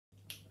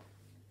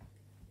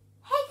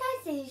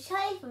this is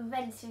Charlie from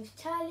Avengers with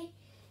Charlie,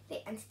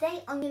 and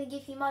today I'm going to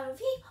give you my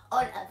review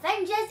on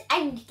Avengers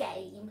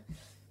Endgame.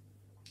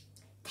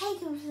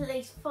 Taking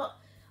place 5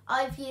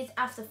 years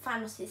after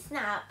Thanos'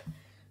 snap,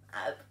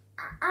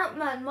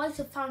 Ant-Man might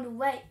have found a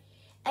way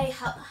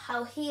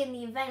how he and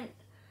the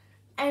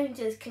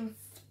Avengers can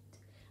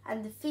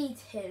defeat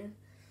him.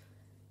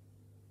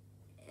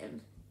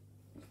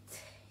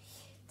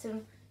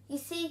 You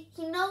see,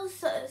 he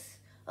knows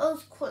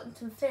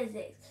quantum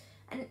physics,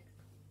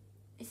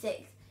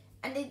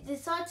 and they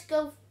decide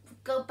to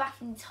go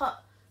back in time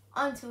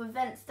onto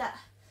events that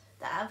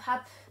have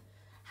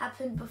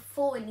happened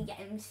before in the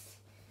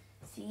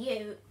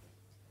MCU.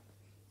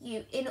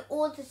 In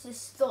order to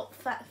stop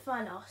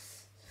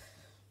Thanos,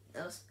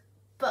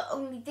 but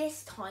only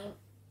this time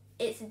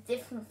it's a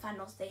different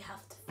Thanos they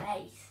have to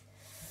face.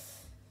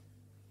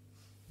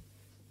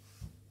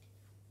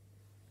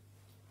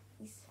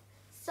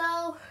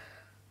 So,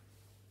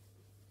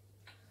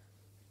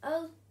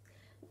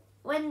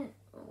 when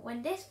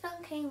this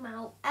film came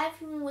out,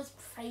 everyone was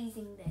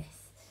praising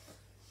this.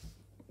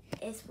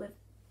 It's with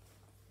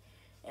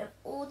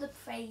all the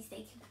praise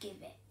they could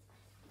give it.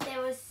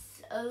 There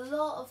was a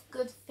lot of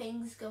good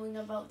things going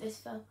about this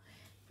film.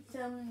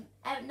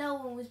 No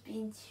one was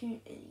being too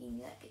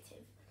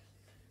negative.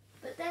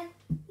 But then,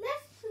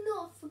 let's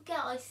not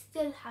forget, I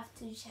still have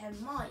to share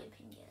my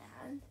opinion,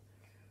 and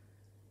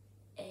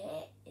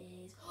it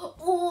is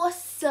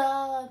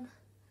awesome.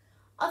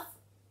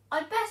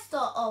 I best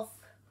start off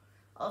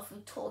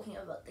with talking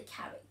about the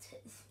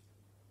characters.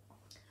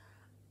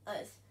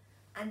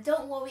 And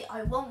don't worry,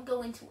 I won't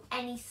go into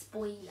any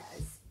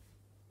spoilers.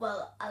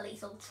 Well, at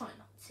least I'll try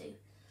not to.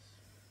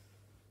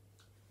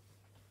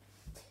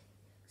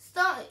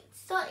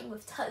 Starting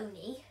with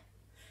Tony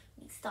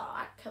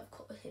Stark, of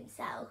course,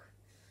 himself.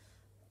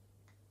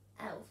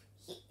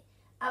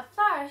 At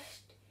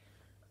first,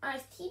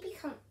 he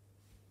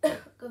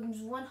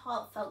becomes one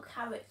heartfelt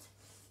character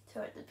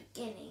at the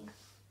beginning,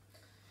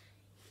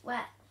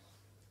 where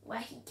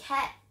he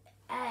cares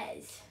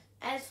as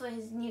for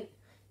his new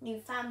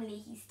family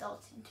he's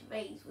starting to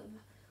raise with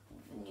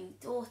a new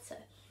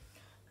daughter,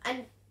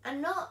 and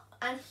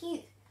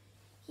he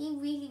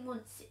really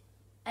wants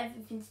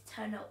everything to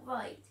turn out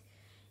right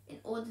in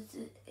order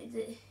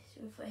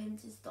for him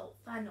to stop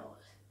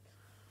Thanos.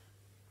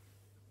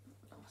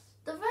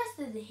 The rest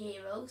of the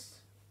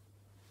heroes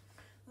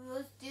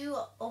do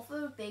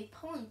offer a big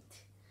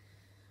point.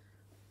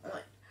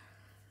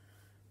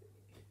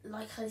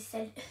 Like I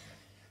said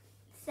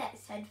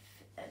in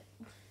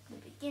the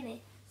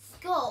beginning,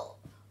 Scott,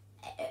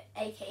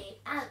 aka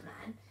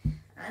Ant-Man,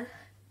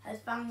 has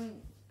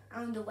found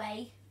a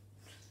way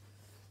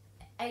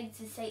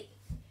to save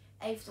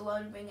the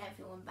world and bring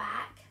everyone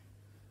back.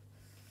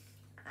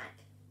 And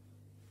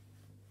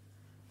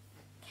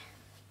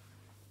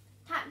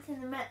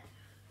Captain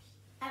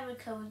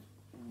America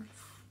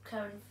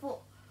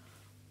fought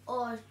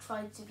or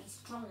tried to be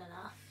strong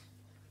enough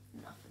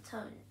for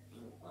Tony.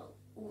 Well,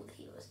 all the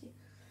heroes do.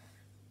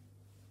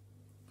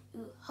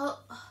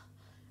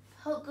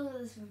 Hulk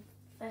goes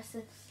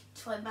Professor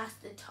try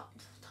master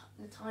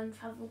the time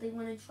travel they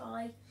want to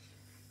try.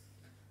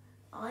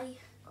 I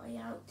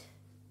out.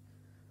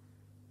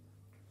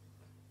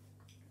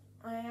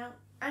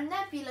 And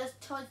Nebula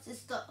tries to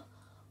stop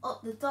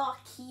up the dark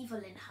evil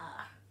in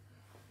her.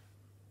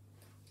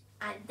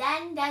 And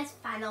then there's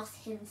Thanos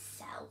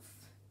himself.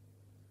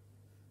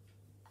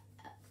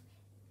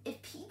 If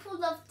people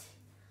loved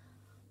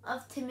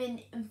him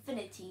in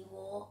Infinity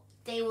War,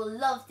 they will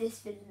love this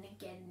villain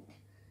again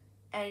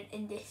and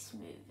in this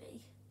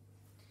movie.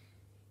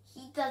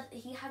 He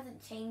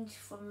hasn't changed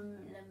from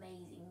an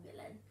amazing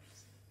villain.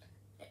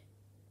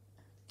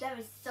 There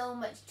is so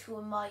much to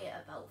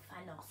admire about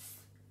Thanos.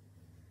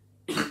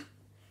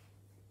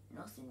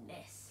 Not in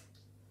this.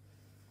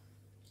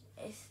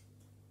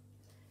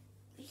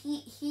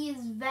 He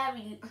is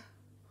very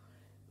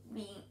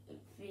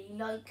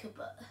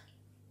likeable.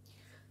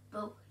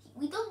 But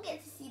we don't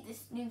get to see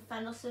this new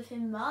Thanos of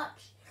him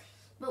much.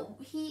 But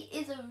he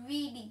is a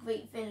really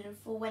great villain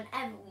for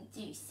whenever we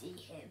do see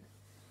him.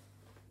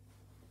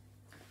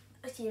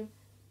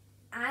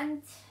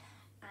 And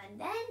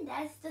then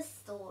there's the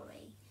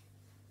story.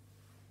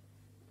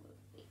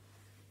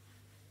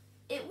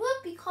 It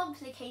would be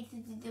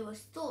complicated to do a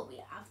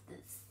story after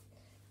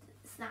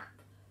the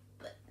snap,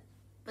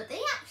 but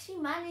they actually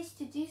managed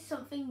to do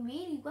something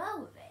really well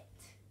with it.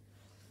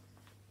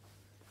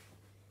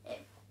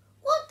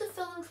 What the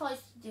film tries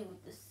to do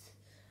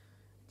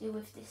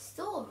with this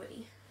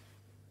story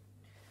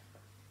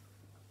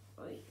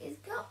is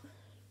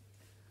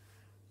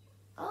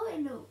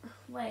in a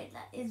way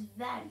that is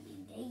very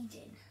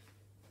engaging,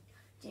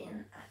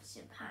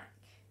 action packed.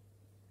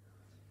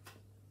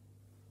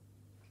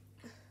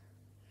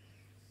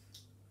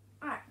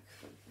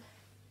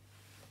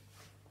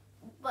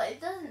 But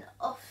it doesn't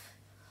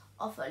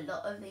offer a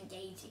lot of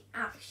engaging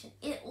action.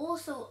 It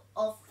also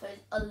offers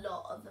a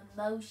lot of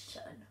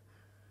emotion.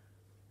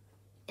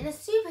 In a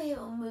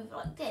superhero movie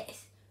like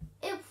this,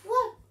 it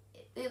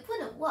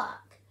wouldn't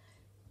work.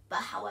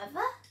 But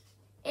however,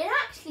 it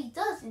actually actually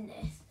does in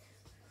this.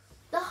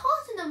 The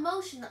heart and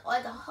emotion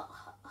are the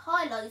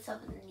highlights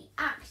other than the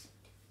action.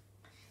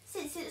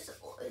 Since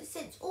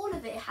all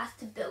of it has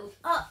to build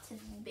up to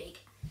the big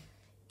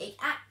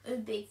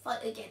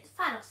fight against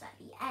Thanos at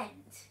the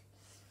end.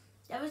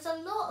 There is a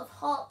lot of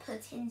heart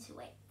put into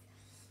it.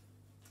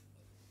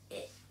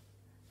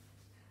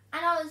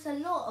 And there was a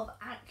lot of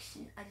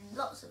action and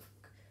lots of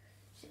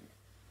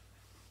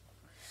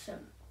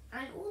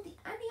and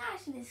the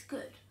action is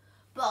good.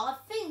 But I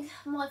think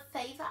my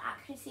favourite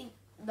action scene,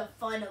 the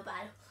final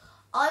battle.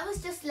 I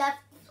was just left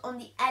on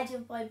the edge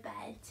of my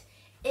bed.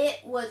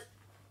 It was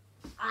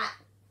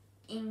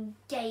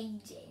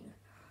engaging.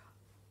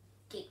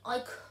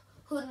 I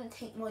couldn't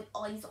take my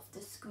eyes off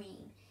the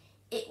screen.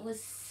 It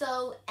was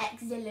so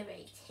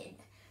exhilarating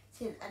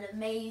and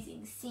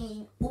amazing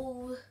seeing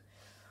all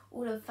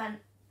of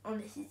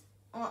Thanos'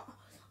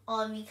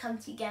 army come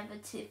together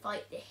to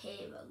fight the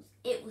heroes.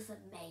 It was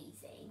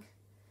amazing.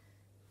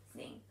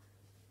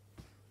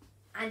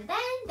 And then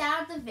there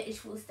are the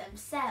visuals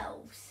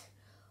themselves.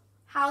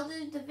 How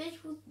do the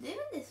visuals do in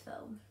this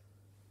film?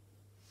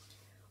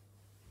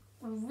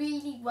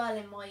 Really well,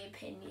 in my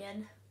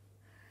opinion.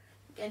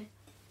 Again,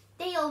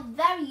 they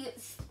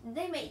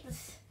make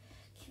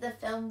the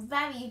film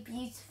very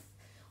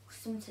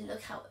beautiful to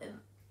look at,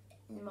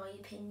 in my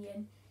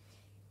opinion.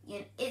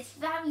 It's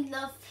very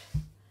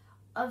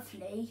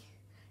lovely,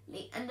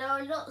 and there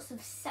are lots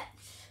of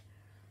sets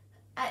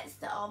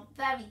that are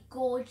very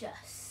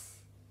gorgeous,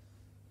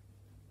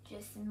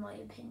 just in my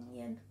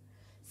opinion.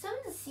 Some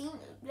of the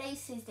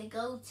places they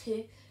go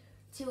to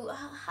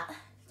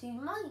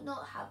might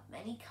not have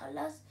many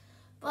colours,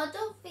 but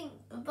I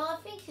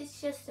think it's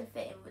just to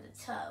fit in with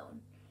the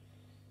tone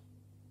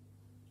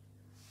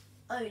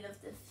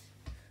of the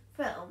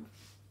film.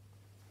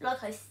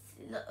 Like I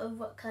said,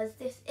 because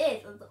this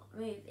is a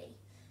movie.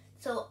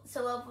 So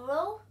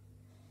overall,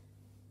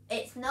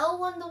 it's no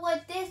wonder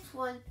why this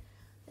one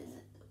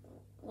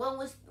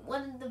was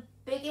one of the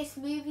biggest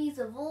movies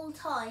of all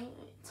time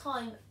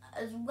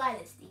as well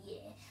as the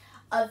year.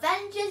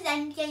 Avengers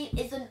Endgame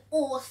is an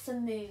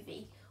awesome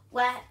movie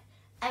where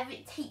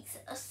it takes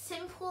a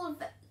simple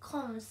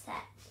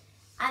concept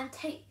and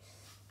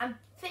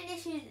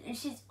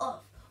finishes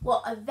off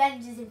what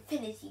Avengers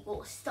Infinity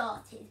War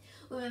started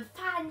with a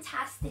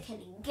fantastic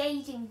and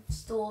engaging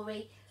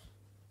story,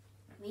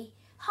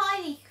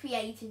 highly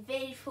creative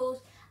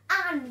visuals,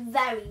 and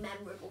very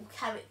memorable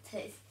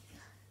characters.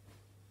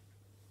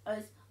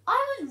 I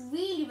would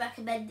really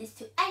recommend this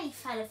to any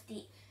fan of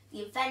the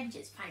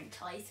Avengers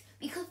franchise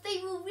because they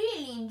will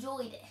really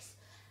enjoy this.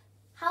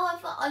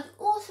 However, I'd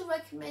also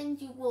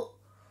recommend you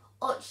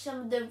watch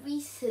some of the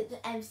recent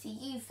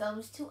MCU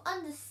films to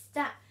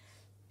understand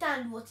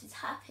what is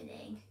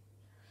happening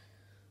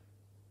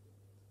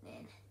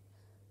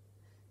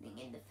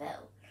in the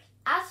film.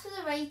 As for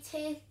the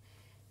rating,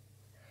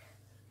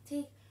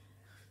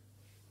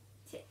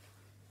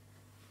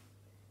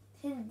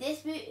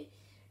 this movie,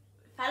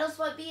 Thanos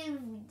might be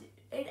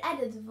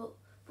inedible,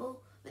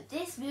 but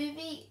this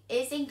movie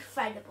is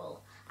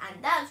incredible,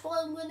 and that's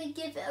why I'm going to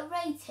give it a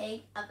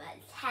rating of a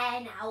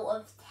 10 out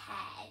of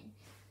 10.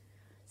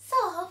 So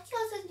I hope you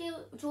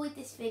guys enjoyed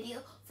this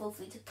video. Feel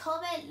free to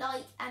comment,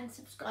 like and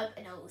subscribe,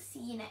 and I will see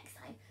you next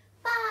time.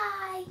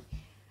 Bye!